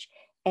knowledge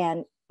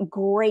and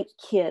great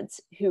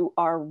kids who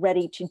are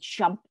ready to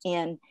jump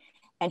in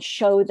and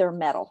show their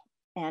mettle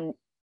and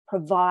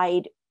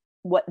provide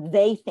what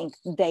they think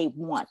they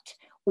want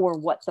or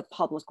what the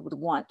public would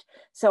want.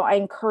 So I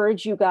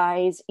encourage you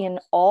guys in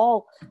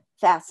all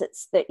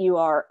facets that you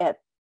are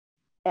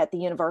at the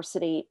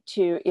university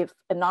to, if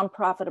a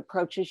nonprofit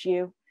approaches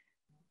you,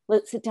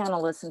 let's sit down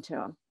and listen to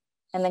them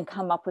and then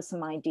come up with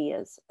some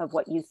ideas of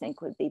what you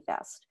think would be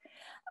best.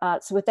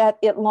 So with that,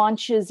 it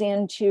launches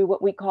into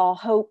what we call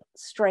Hope,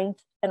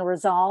 Strength, and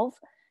Resolve.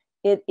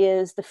 It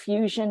is the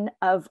fusion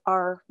of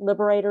our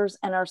liberators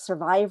and our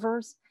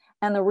survivors.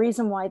 And the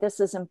reason why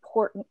this is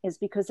important is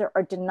because there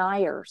are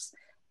deniers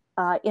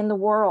in the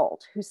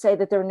world who say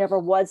that there never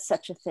was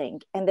such a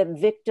thing, and the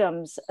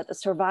victims, the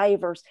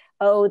survivors,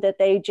 that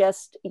they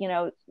just,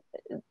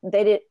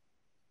 they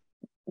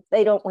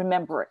don't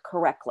remember it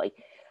correctly.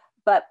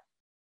 But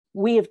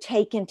we have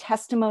taken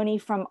testimony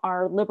from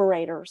our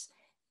liberators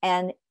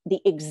and the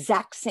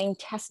exact same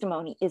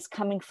testimony is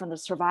coming from the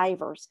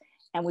survivors.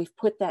 And we've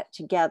put that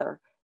together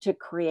to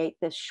create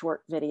this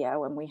short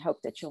video, and we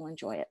hope that you'll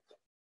enjoy it.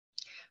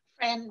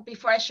 Fran,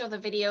 before I show the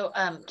video,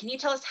 can you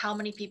tell us how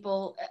many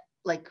people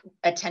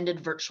attended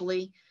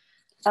virtually?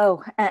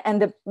 Oh,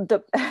 and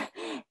the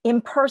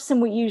in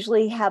person, we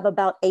usually have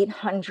about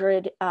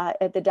 800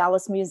 at the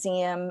Dallas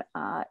Museum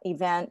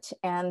event.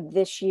 And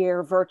this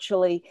year,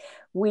 virtually,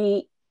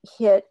 we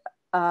hit,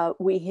 there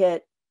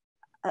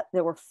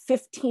were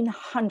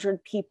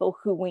 1,500 people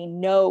who we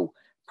know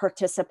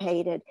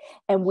participated,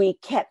 and we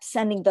kept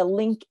sending the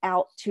link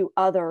out to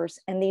others.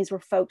 And these were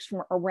folks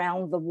from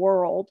around the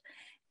world.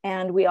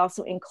 And we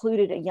also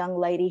included a young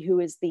lady who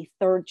is the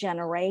third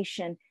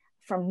generation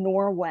from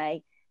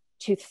Norway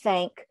to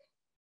thank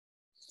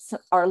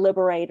our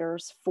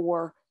liberators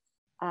for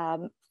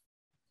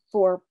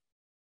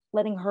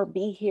letting her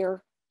be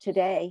here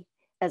today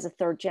as a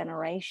third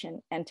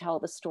generation and tell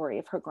the story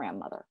of her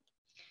grandmother.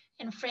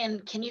 And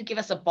Fran, can you give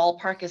us a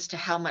ballpark as to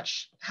how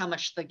much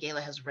the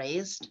gala has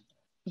raised?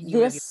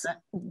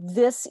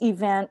 This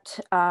event,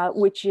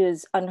 which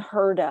is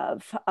unheard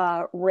of,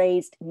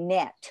 raised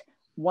net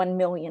 $1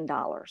 million.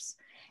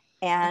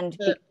 And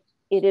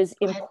it is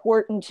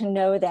important to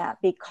know that,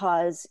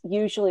 because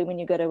usually when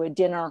you go to a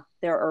dinner,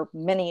 there are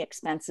many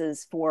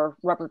expenses for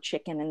rubber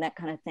chicken and that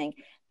kind of thing.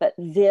 But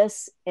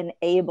this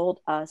enabled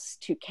us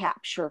to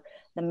capture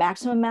the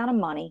maximum amount of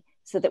money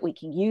so that we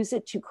can use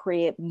it to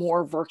create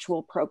more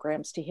virtual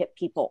programs to hit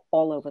people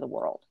all over the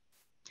world.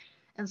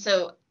 And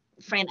so,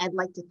 Fran, I'd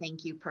like to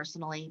thank you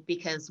personally,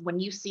 because when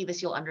you see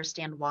this, you'll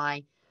understand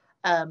why.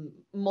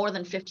 More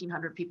than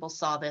 1,500 people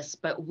saw this,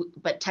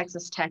 but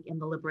Texas Tech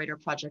and the Liberator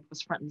Project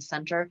was front and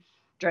center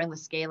during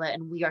this gala,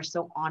 and we are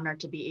so honored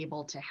to be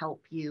able to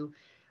help you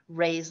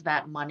raise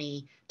that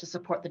money to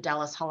support the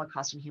Dallas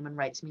Holocaust and Human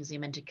Rights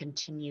Museum and to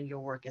continue your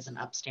work as an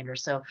upstander.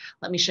 So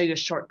let me show you a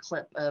short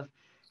clip of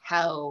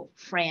how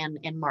Fran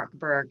and Mark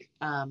Berg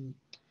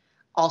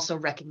also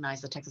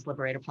recognized the Texas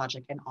Liberator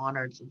Project and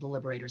honored the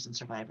liberators and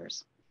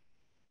survivors.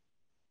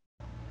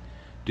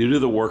 Due to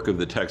the work of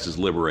the Texas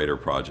Liberator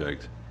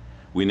Project,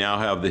 we now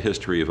have the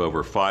history of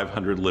over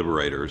 500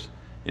 liberators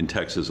in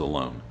Texas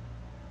alone.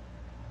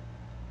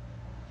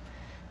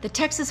 The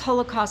Texas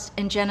Holocaust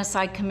and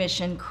Genocide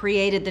Commission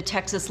created the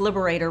Texas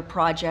Liberator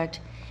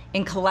Project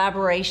in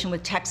collaboration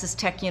with Texas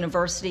Tech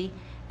University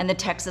and the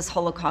Texas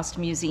Holocaust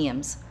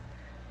Museums.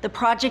 The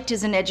project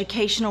is an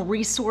educational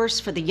resource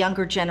for the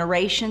younger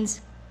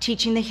generations,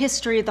 teaching the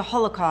history of the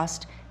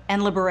Holocaust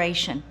and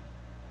liberation.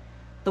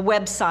 The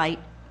website,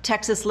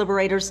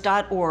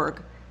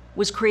 texasliberators.org,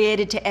 was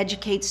created to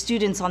educate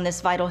students on this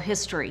vital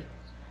history,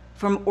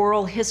 from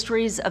oral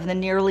histories of the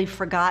nearly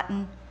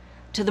forgotten,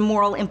 to the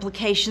moral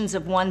implications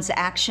of one's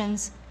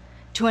actions,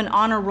 to an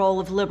honor roll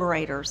of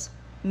liberators,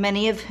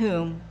 many of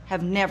whom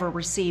have never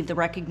received the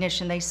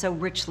recognition they so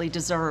richly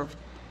deserve.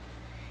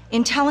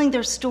 In telling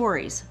their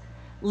stories,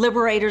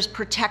 liberators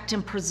protect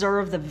and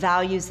preserve the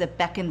values that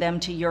beckoned them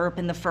to Europe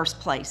in the first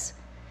place: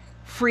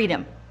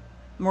 freedom,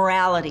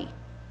 morality,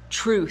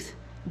 truth,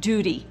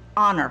 duty,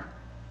 honor,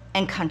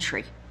 and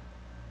country.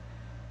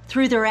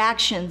 Through their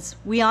actions,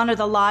 we honor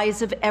the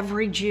lives of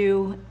every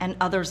Jew and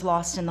others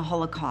lost in the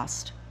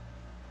Holocaust.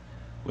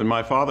 When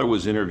my father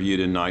was interviewed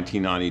in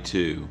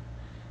 1992,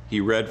 he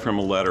read from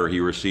a letter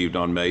he received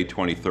on May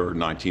 23,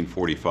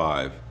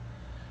 1945,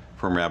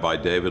 from Rabbi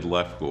David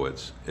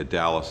Lefkowitz at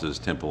Dallas's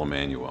Temple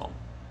Emmanuel.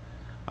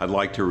 I'd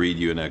like to read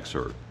you an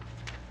excerpt.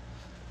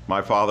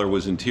 My father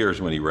was in tears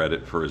when he read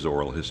it for his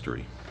oral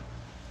history.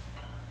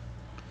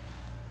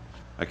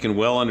 I can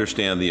well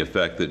understand the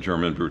effect that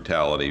German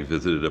brutality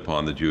visited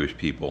upon the Jewish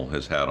people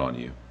has had on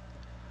you.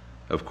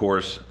 Of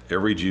course,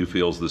 every Jew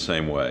feels the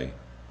same way,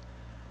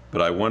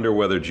 but I wonder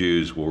whether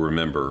Jews will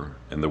remember,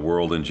 and the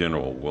world in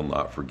general will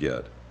not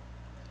forget.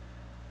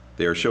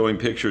 They are showing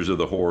pictures of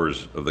the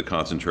horrors of the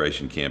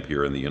concentration camp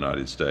here in the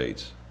United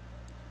States.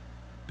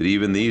 But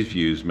even these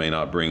views may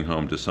not bring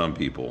home to some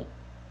people,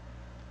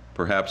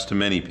 perhaps to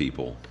many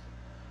people,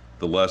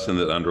 the lesson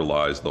that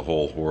underlies the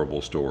whole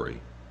horrible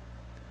story.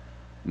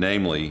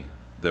 Namely,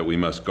 that we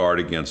must guard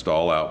against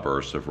all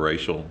outbursts of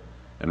racial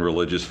and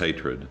religious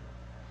hatred,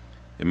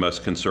 and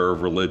must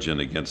conserve religion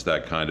against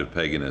that kind of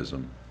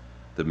paganism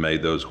that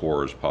made those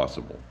horrors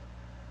possible.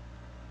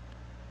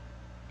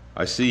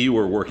 I see you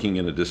are working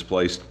in a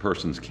displaced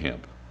persons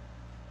camp.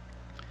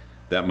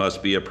 That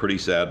must be a pretty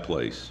sad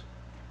place.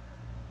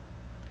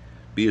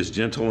 Be as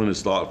gentle and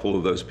as thoughtful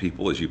of those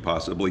people as you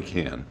possibly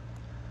can.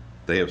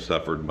 They have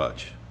suffered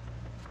much.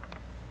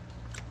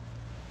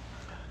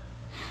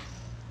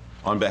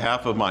 On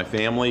behalf of my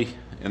family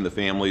and the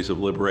families of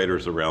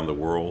liberators around the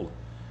world,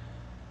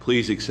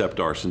 please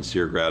accept our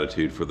sincere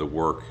gratitude for the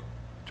work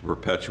to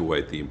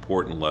perpetuate the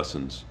important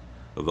lessons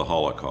of the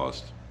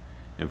Holocaust,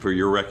 and for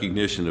your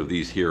recognition of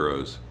these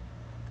heroes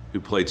who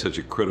played such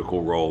a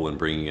critical role in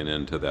bringing an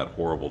end to that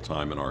horrible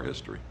time in our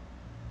history.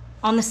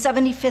 On the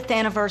 75th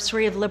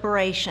anniversary of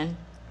liberation,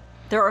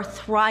 there are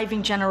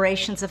thriving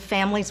generations of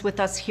families with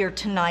us here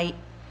tonight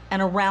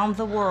and around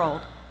the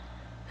world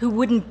who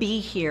wouldn't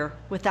be here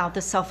without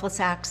the selfless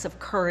acts of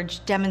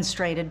courage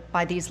demonstrated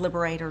by these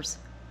liberators.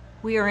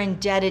 We are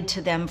indebted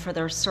to them for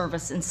their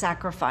service and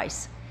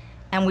sacrifice,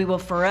 and we will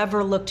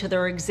forever look to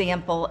their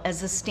example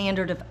as a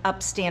standard of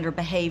upstander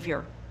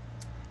behavior.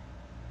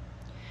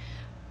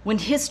 When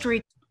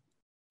history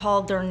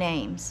called their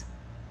names,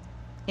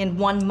 in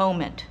one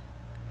moment,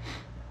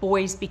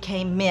 boys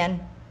became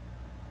men,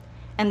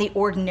 and the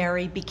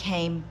ordinary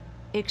became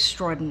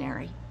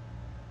extraordinary.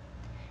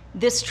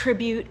 This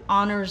tribute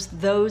honors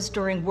those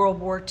during World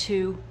War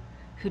II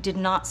who did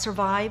not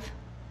survive,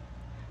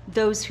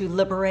 those who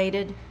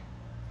liberated,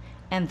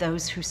 and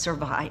those who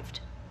survived.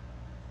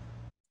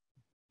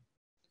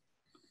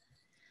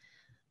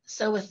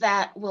 So with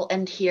that, we'll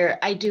end here.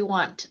 I do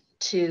want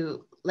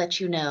to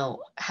let you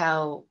know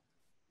how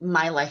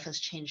my life has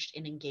changed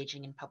in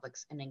engaging in public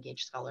and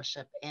engaged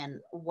scholarship, and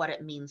what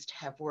it means to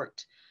have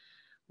worked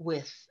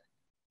with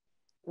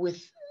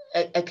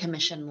a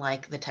commission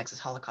like the Texas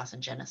Holocaust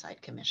and Genocide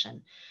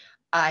Commission.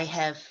 I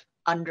have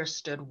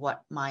understood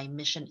what my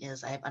mission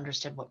is. I have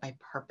understood what my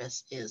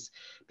purpose is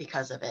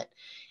because of it.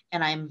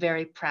 And I am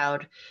very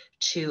proud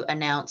to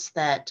announce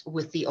that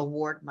with the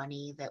award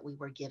money that we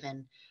were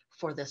given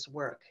for this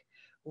work,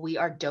 we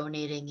are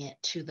donating it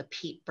to the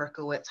Pete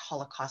Berkowitz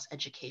Holocaust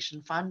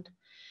Education Fund,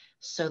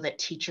 so that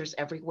teachers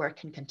everywhere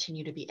can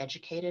continue to be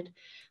educated,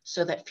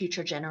 so that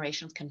future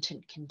generations can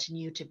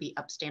continue to be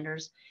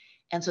upstanders,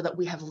 and so that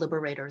we have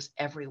liberators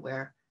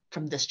everywhere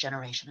from this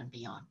generation and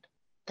beyond.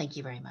 Thank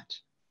you very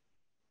much.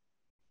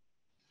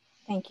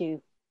 Thank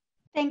you.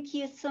 Thank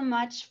you so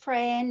much,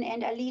 Fran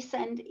and Alisa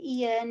and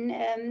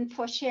Ian,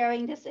 for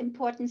sharing this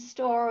important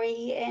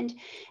story. And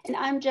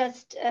I'm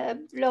just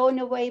blown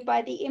away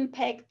by the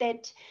impact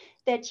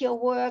that your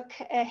work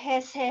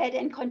has had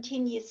and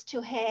continues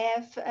to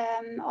have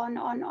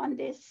on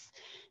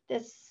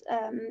this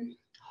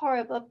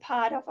horrible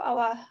part of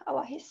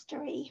our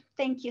history.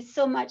 Thank you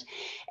so much.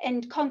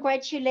 And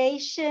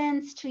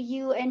congratulations to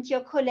you and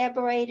your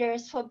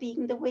collaborators for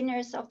being the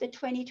winners of the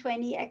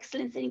 2020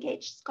 Excellence in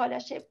Engaged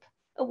Scholarship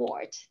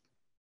Award.